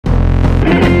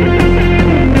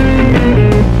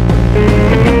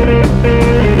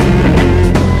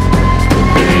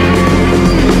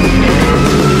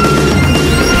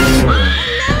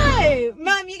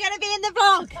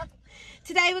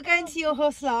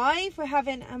Horse Live. We're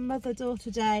having a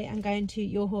mother-daughter day and going to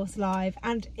Your Horse Live,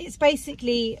 and it's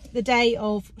basically the day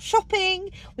of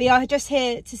shopping. We are just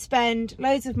here to spend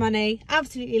loads of money,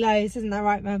 absolutely loads, isn't that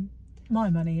right, Mum? My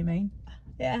money, you mean?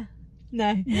 Yeah.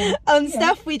 No. Yeah. On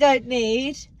stuff we don't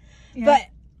need. Yeah. But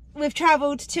we've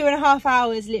travelled 2.5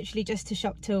 hours literally just to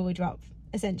shop till we drop,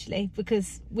 essentially,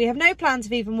 because we have no plans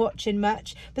of even watching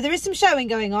much. But there is some showing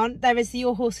going on. There is the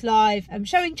Your Horse Live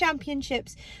showing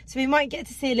championships, so we might get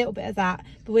to see a little bit of that.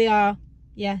 But we are,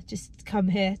 yeah, just come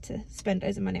here to spend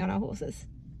loads of money on our horses.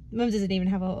 Mum doesn't even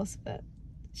have a horse, but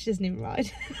she doesn't even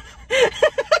ride.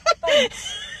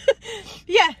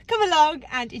 Yeah, come along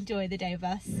and enjoy the day with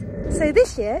us. So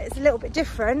this year it's a little bit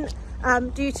different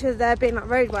due to there being like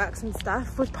roadworks and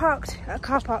stuff. We've parked at a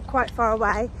car park quite far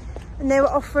away, and they were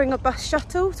offering a bus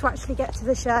shuttle to actually get to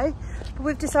the show, but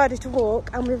we've decided to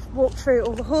walk, and we've walked through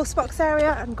all the horse box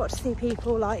area and got to see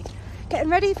people like getting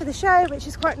ready for the show, which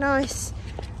is quite nice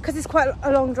because it's quite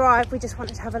a long drive. We just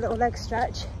wanted to have a little leg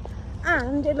stretch,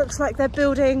 and it looks like they're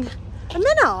building a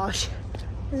menage.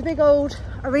 There's a big old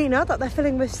arena that they're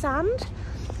filling with sand,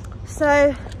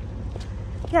 so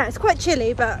yeah, it's quite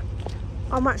chilly, but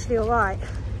I'm actually all right.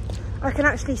 I can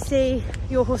actually see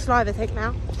Your Horse Live, I think,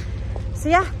 now. So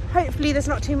yeah, hopefully there's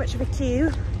not too much of a queue.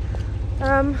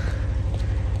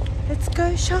 Let's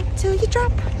go shop till you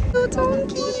drop. Oh,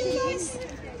 donkeys!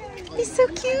 He's so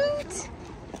cute.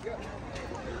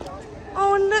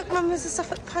 Oh, and look, Mum, there's a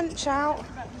Suffolk Punch out.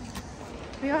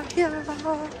 We are here.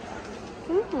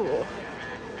 Ooh.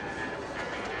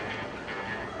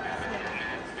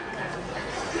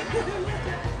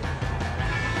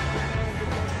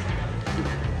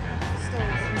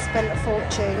 Spent a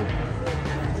fortune.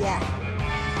 Yeah.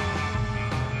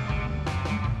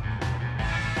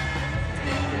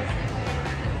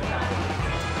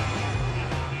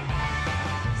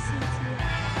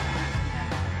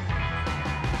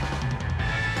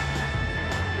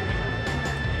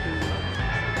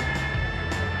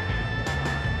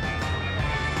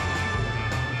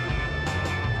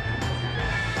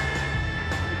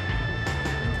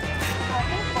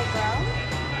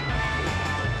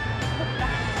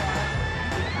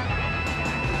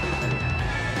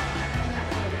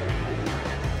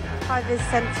 Five is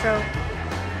central.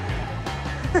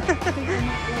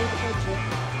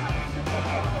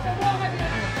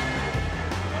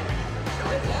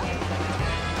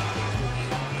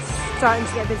 Starting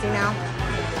to get busy now.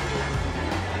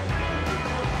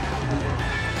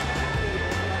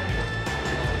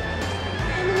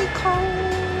 Emily Cole.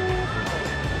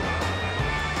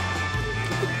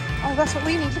 Oh, that's what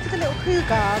we need. Look at the little poo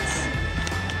guards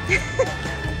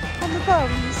on the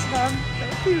bums.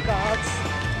 Little poo guards.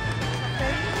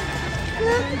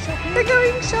 Look, they're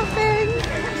going shopping.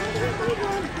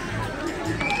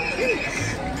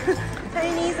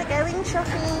 Ponies are going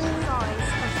shopping. Guys,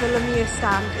 the Mieux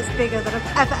stand is bigger than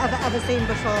I've ever seen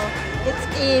before. It's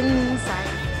insane.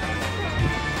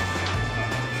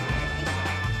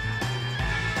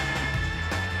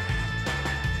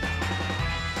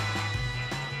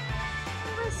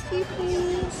 Rescue,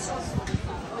 please.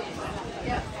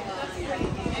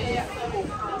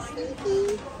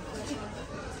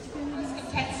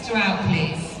 Out,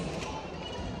 please.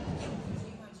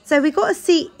 So we got a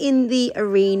seat in the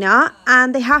arena,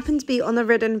 and they happened to be on the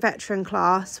ridden veteran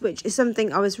class, which is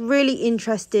something I was really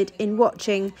interested in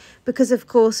watching because, of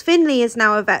course, Finley is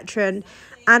now a veteran,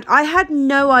 and I had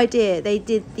no idea they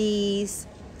did these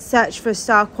Search for a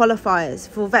Star qualifiers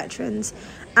for veterans,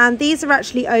 and these are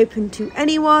actually open to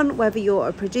anyone, whether you're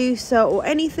a producer or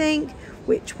anything,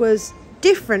 which was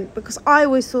different because I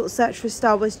always thought Search for a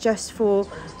Star was just for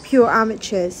pure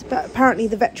amateurs, but apparently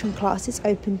the veteran class is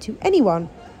open to anyone.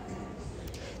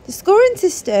 The scoring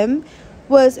system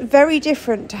was very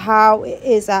different to how it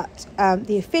is at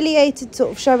the affiliated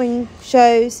sort of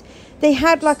shows. They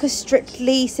had like a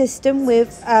Strictly system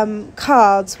with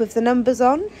cards with the numbers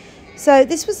on. So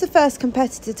this was the first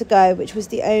competitor to go, which was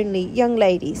the only young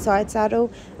lady, side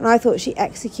saddle, and I thought she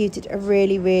executed a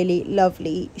really, really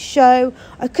lovely show.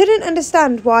 I couldn't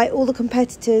understand why all the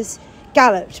competitors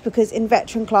galloped, because in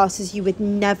veteran classes you would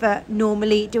never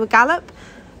normally do a gallop,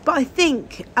 but I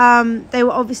think they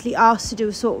were obviously asked to do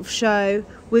a sort of show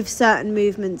with certain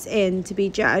movements in to be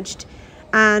judged,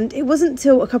 and it wasn't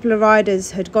until a couple of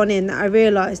riders had gone in that I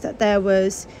realised that there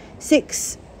was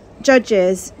 6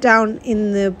 judges down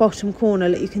in the bottom corner.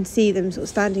 That you can see them sort of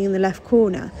standing in the left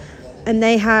corner, and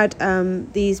they had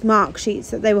these mark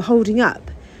sheets that they were holding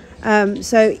up.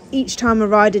 So each time a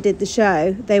rider did the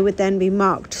show, they would then be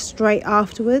marked straight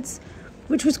afterwards,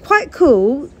 which was quite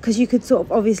cool because you could sort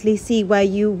of obviously see where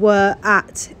you were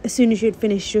at as soon as you'd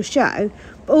finished your show,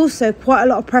 but also quite a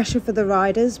lot of pressure for the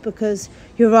riders, because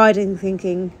you're riding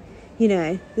thinking, you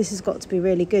know, this has got to be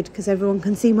really good because everyone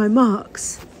can see my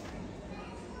marks.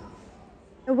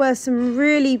 There were some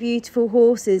really beautiful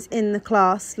horses in the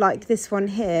class, like this one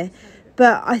here,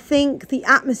 but I think the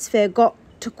atmosphere got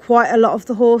to quite a lot of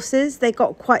the horses. They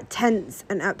got quite tense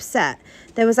and upset.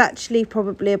 There was actually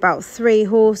probably about 3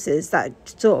 horses that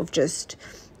sort of just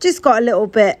got a little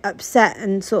bit upset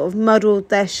and sort of muddled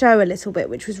their show a little bit,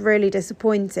 which was really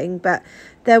disappointing. But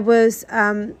there was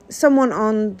someone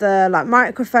on the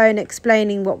microphone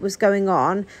explaining what was going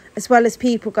on, as well as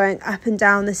people going up and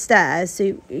down the stairs,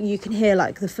 so you can hear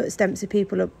the footsteps of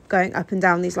people are going up and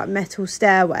down these metal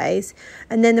stairways,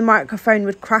 and then the microphone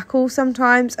would crackle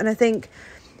sometimes, and I think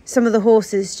some of the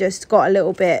horses just got a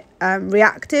little bit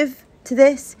reactive to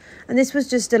this, and this was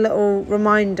just a little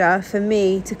reminder for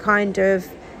me to kind of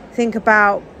think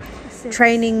about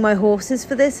training my horses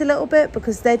for this a little bit,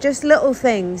 because they're just little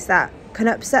things that can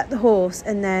upset the horse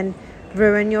and then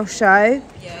ruin your show.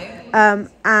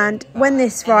 And when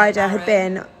this rider had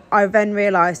been, I then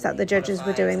realised that the judges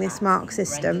were doing this mark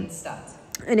system,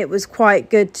 and it was quite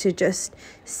good to just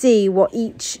see what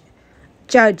each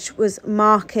judge was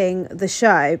marking the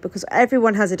show, because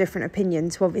everyone has a different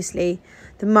opinion, so obviously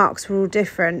the marks were all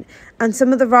different. And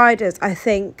some of the riders, I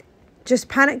think, just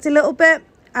panicked a little bit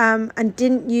and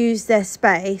didn't use their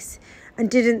space and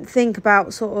didn't think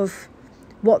about sort of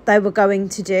what they were going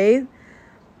to do,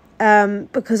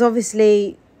 because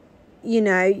obviously, you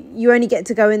know, you only get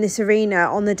to go in this arena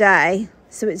on the day,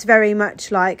 so it's very much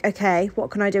like, okay,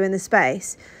 what can I do in the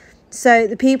space? So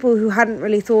the people who hadn't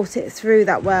really thought it through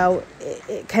that well,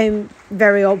 it came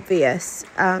very obvious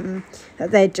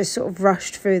that they'd just sort of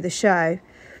rushed through the show.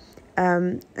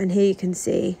 And here you can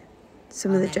see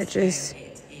some of the judges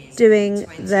doing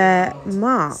their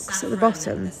marks at the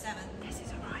bottom. This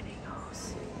is a riding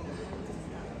horse.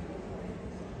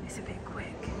 It's a bit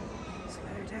quick.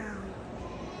 Slow down.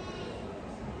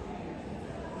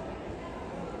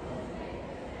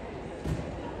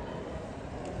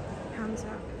 Hands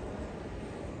up.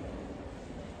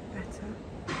 Better.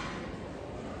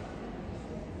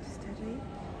 Steady.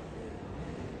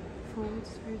 Forwards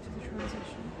through to the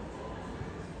transition.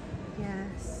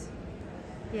 Yes.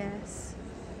 Yes.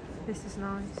 This is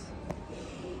nice.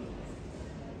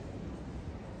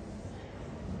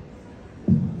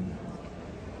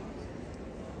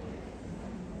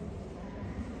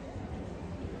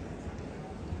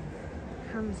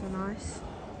 Hands are nice.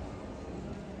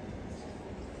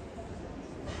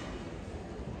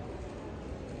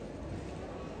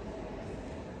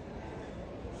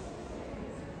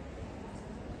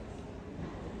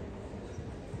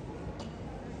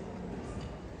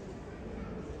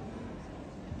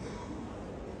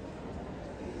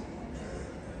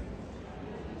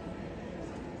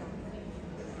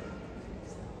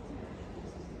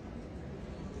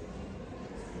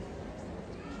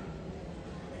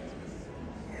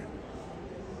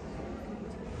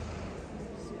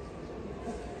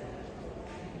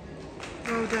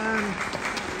 Well done.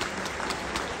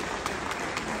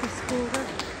 The scorer.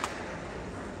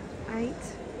 8,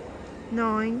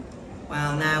 9.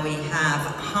 Well, now we have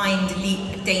Hind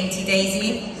Leap Dainty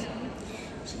Daisy.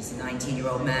 She's a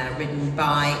 19-year-old mare ridden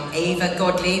by Ava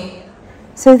Godley.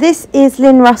 So this is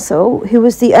Lynn Russell, who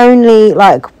was the only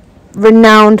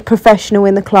renowned professional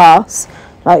in the class.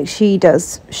 She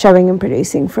does showing and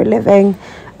producing for a living.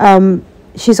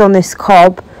 She's on this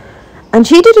cob. And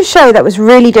she did a show that was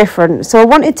really different, so I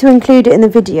wanted to include it in the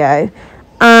video.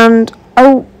 And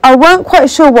I weren't quite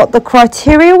sure what the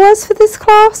criteria was for this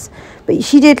class, but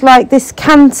she did this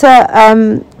canter,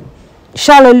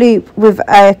 shallow loop with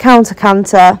a counter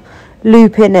canter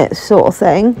loop in it sort of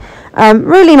thing.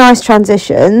 Really nice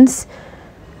transitions.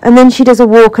 And then she does a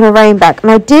walk and a rein-back.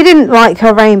 And I didn't like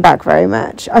her rein-back very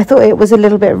much. I thought it was a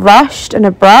little bit rushed and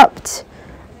abrupt.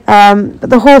 But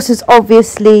the horse is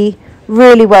obviously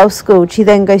really well schooled. She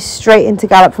then goes straight into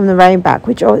gallop from the rein-back,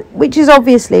 which is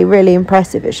obviously really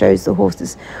impressive. It shows the horse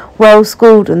is well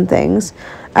schooled and things.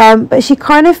 But she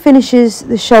kind of finishes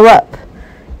the show up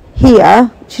here.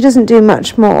 She doesn't do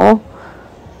much more.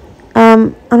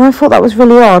 And I thought that was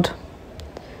really odd.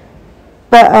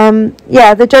 But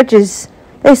yeah, the judges,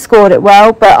 they scored it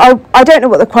well, but I don't know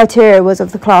what the criteria was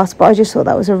of the class, but I just thought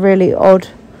that was a really odd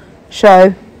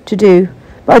show to do.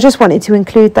 But I just wanted to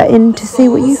include that in to see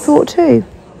what you thought too.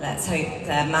 Let's hope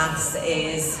their maths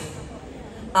is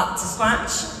up to scratch.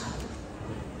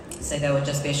 So there will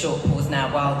just be a short pause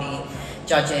now while the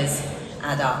judges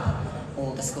add up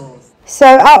all the scores. So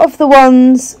out of the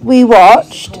ones we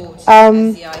watched,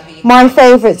 my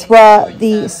favourites were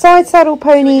the side saddle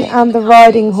pony and the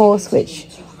riding horse, which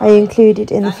I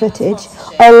included in the footage.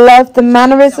 I loved the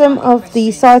mannerism of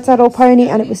the side saddle pony,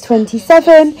 and it was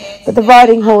 27, but the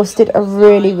riding horse did a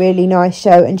really, really nice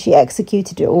show, and she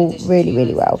executed it all really,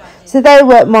 really well. So they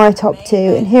were my top 2,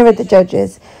 and here are the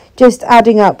judges, just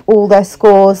adding up all their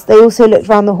scores. They also looked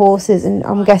around the horses, and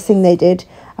I'm guessing they did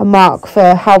a mark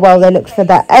for how well they looked for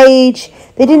their age.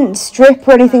 They didn't strip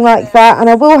or anything like that, and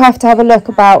I will have to have a look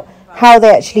about how they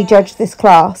actually judged this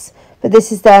class. But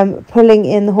this is them pulling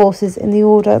in the horses in the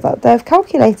order that they've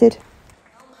calculated.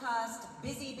 Elmhurst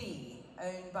Busy Bee,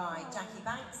 owned by Jackie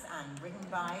Banks and ridden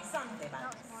by Sunday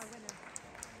Banks.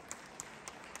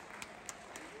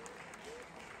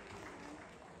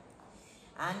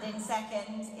 And in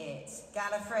second, it's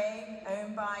Gallifrey,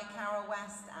 owned by Carol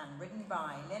West and ridden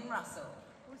by Lynn Russell.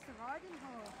 What's the riding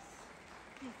horse?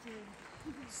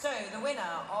 So the winner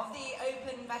of the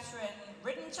Open Veteran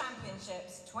Ridden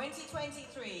Championships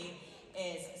 2023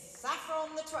 is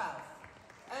Saffron the 12th,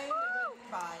 owned and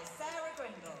ridden by Sarah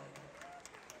Grindle.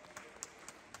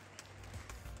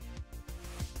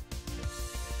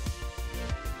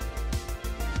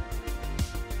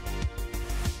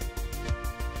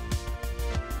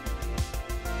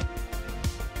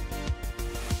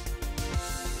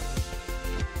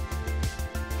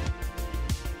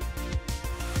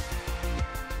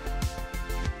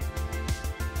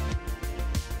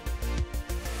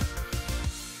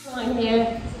 Line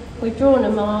here, we've drawn a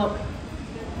mark,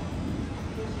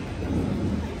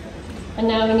 and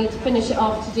now we need to finish it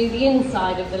off to do the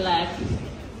inside of the leg.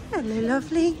 Hello,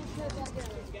 lovely.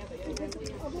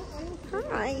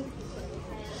 Hi.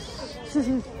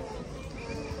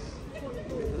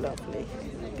 Lovely.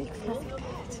 Big fluffy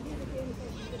pet.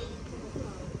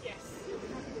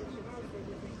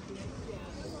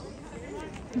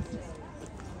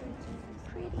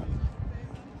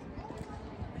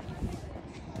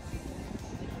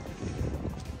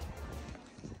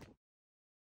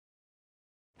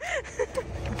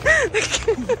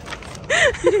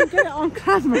 You didn't get it on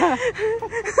camera.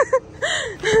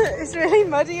 It's really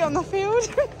muddy on the field.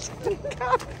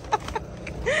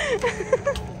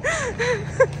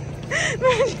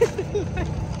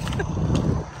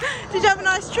 Did you have a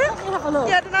nice trip? Let me have a look.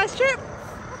 You had a nice trip?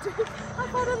 I've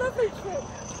had a lovely trip.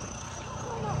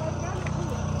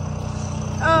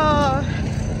 Oh,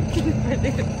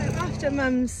 brilliant. After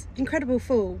Mum's incredible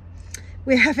fall,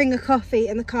 we're having a coffee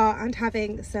in the car and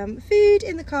having some food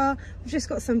in the car. We've just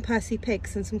got some Percy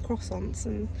pigs and some croissants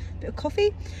and a bit of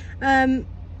coffee.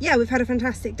 Yeah, we've had a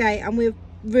fantastic day, and we've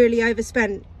really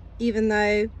overspent, even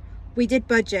though we did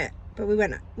budget, but we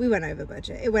went over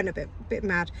budget. It went a bit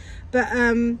mad, but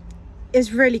it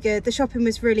was really good. The shopping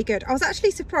was really good. I was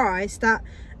actually surprised that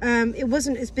it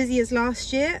wasn't as busy as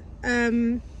last year,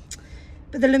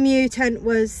 but the Mieux tent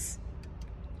was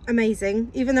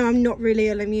amazing. Even though I'm not really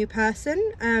a Mieux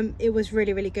person, it was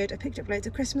really, really good. I picked up loads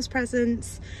of Christmas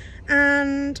presents,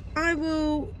 and I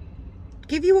will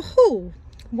give you a haul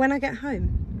when I get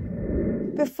home.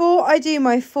 Before I do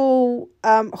my full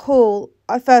haul,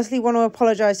 I firstly want to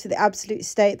apologise for the absolute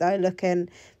state that I look in,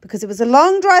 because it was a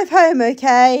long drive home,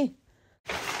 okay?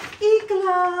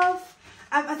 E-glove.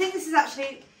 I think this is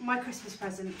actually my Christmas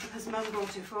present, because Mum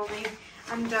bought it for me,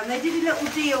 and they did a little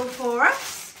deal for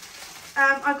us.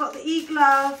 I got the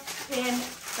e-glove in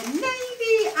the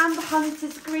navy and the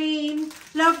hunter's green.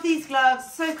 Love these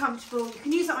gloves, so comfortable. You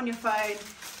can use it on your phone,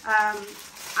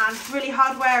 and really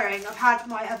hard wearing. I've had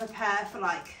my other pair for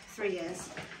like 3 years.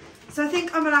 So I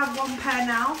think I'm gonna have one pair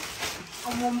now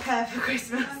and one pair for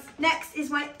Christmas. Next is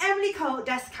my Emily Cole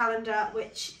desk calendar,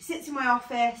 which sits in my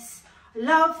office. I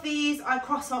love these. I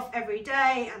cross off every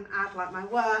day and add like my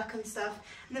work and stuff.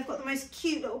 And they've got the most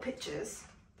cute little pictures.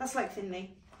 That's like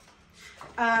Finley.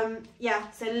 Yeah,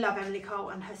 so love Emily Cole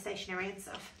and her stationery and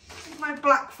stuff. My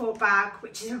Blackthorn bag,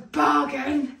 which is a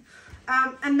bargain.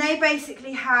 And they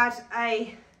basically had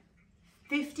a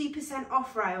 50%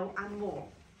 off rail and more.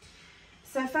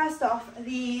 So first off,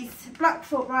 these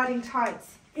Blackthorn riding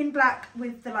tights in black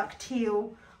with the like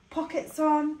teal pockets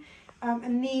on,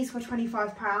 and these were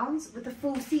 £25 with the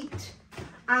full seat.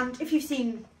 And if you've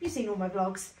seen all my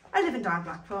vlogs, I live and die in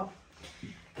Blackthorn.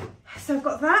 So I've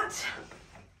got that.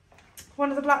 One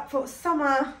of the Blackthorn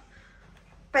summer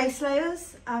base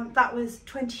layers, that was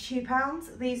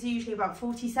 £22. These are usually about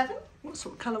 47. What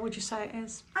sort of colour would you say it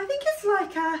is? I think it's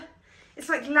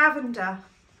like lavender.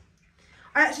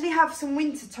 I actually have some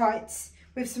winter tights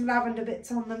with some lavender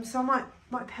bits on them, so I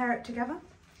might pair it together.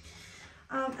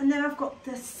 And then I've got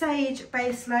the sage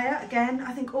base layer. Again,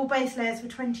 I think all base layers were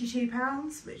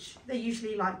 £22, which they're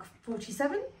usually like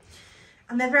 47.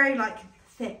 And they're very like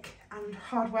thick and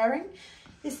hard wearing.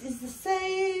 This is the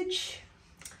sage.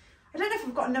 I don't know if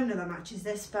I've got a number that matches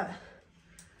this, but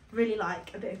really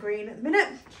like a bit of green at the minute.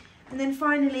 And then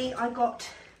finally I got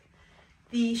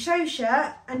the show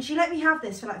shirt, and she let me have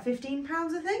this for like £15,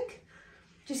 I think,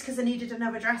 just because I needed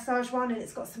another dressage one, and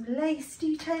it's got some lace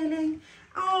detailing.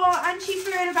 Oh, and she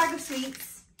threw in a bag of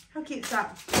sweets. How cute is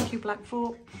that? Thank you,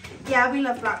 Blackthorpe. Yeah, we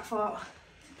love Blackthorpe.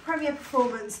 Premier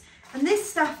performance. And this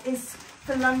stuff is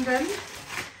for London.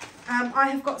 I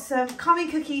have got some calming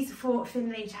cookies for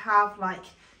Finley to have, like,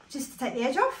 just to take the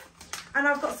edge off. And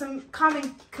I've got some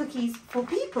calming cookies for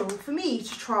people, for me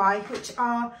to try, which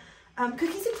are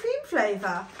cookies and cream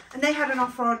flavour. And they had an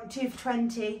offer on 2 for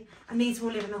 20, and these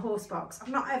will live in the horse box. I've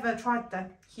not ever tried the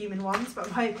human ones, but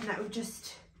I'm hoping that would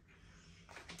just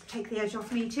take the edge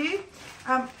off me too.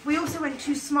 We also went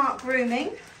to Smart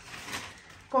Grooming.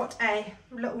 Got a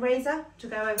little razor to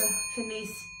go over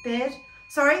Finley's beard.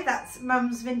 Sorry, that's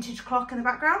Mum's vintage clock in the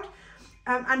background.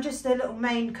 And just a little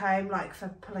mane comb, like for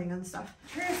pulling and stuff.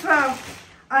 Here as well,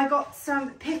 I got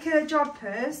some picker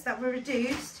jodhpurs that were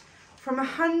reduced from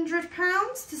 £100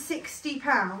 to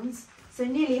 £60, so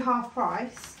nearly half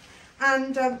price.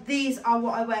 And these are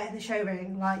what I wear in the show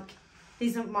ring. Like,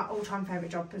 these are my all-time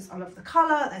favourite jodhpurs. I love the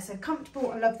colour, they're so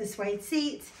comfortable. I love the suede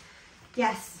seat.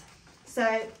 Yes,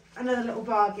 so another little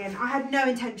bargain. I had no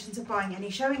intentions of buying any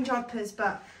showing jodhpurs,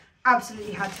 but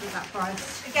absolutely had to at that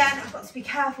price. Again, I've got to be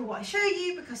careful what I show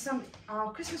you because some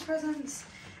are Christmas presents.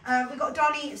 We got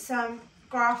Donnie some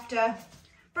grafter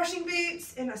brushing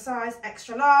boots in a size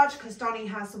extra large because Donnie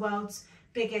has the world's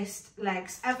biggest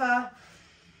legs ever.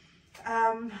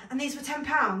 And these were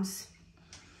 £10.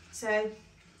 So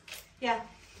yeah.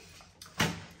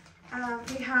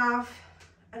 We have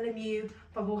a Mieux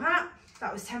bubble hat.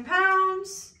 That was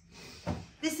 £10.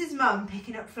 This is Mum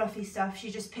picking up fluffy stuff.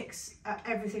 She just picks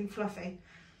everything fluffy.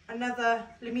 Another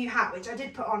Mieux hat, which I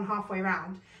did put on halfway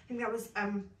round. I think that was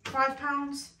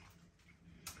 £5.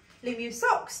 Mieux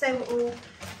socks, they were all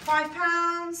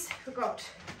 £5. We got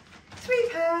 3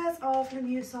 pairs of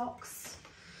Mieux socks.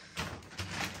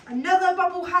 Another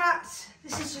bubble hat.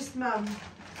 This is just Mum.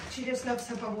 She just loves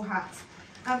her bubble hat.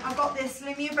 I got this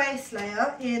Mieux base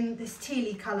layer in this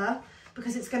tealy colour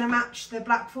because it's going to match the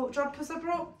Blackthorpe jodhpurs I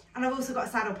brought. And I've also got a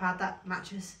saddle pad that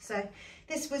matches. So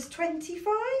this was 25,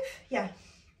 yeah,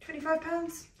 £25.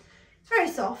 It's very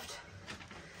soft.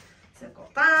 So I've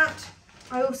got that.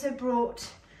 I also brought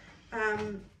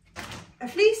a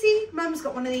fleecy. Mum's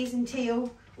got one of these in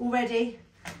teal already,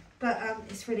 but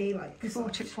it's really like You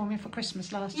bought it for me for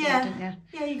Christmas last year, yeah, didn't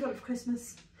you? yeah, you got it for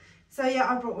Christmas. So yeah,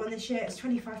 I brought one this year. It's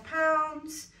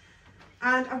 £25.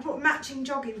 And I brought matching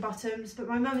jogging bottoms, but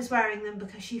my mum is wearing them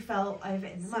because she fell over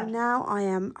in the mud. So now I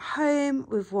am home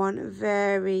with one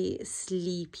very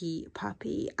sleepy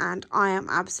puppy, and I am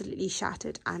absolutely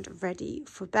shattered and ready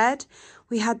for bed.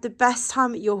 We had the best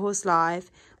time at Your Horse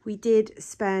Live. We did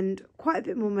spend quite a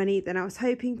bit more money than I was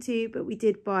hoping to, but we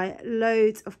did buy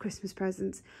loads of Christmas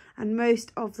presents, and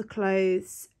most of the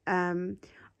clothes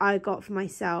I got for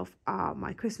myself are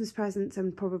my Christmas presents.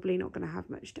 I'm probably not going to have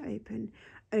much to open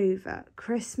over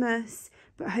Christmas,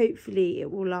 but hopefully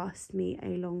it will last me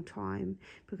a long time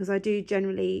because I do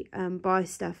generally buy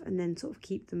stuff and then sort of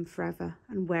keep them forever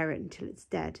and wear it until it's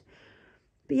dead.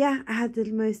 But yeah, I had the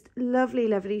most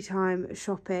lovely time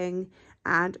shopping,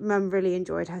 and Mum really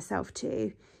enjoyed herself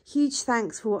too. Huge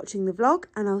thanks for watching the vlog,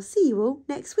 and I'll see you all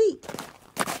next week.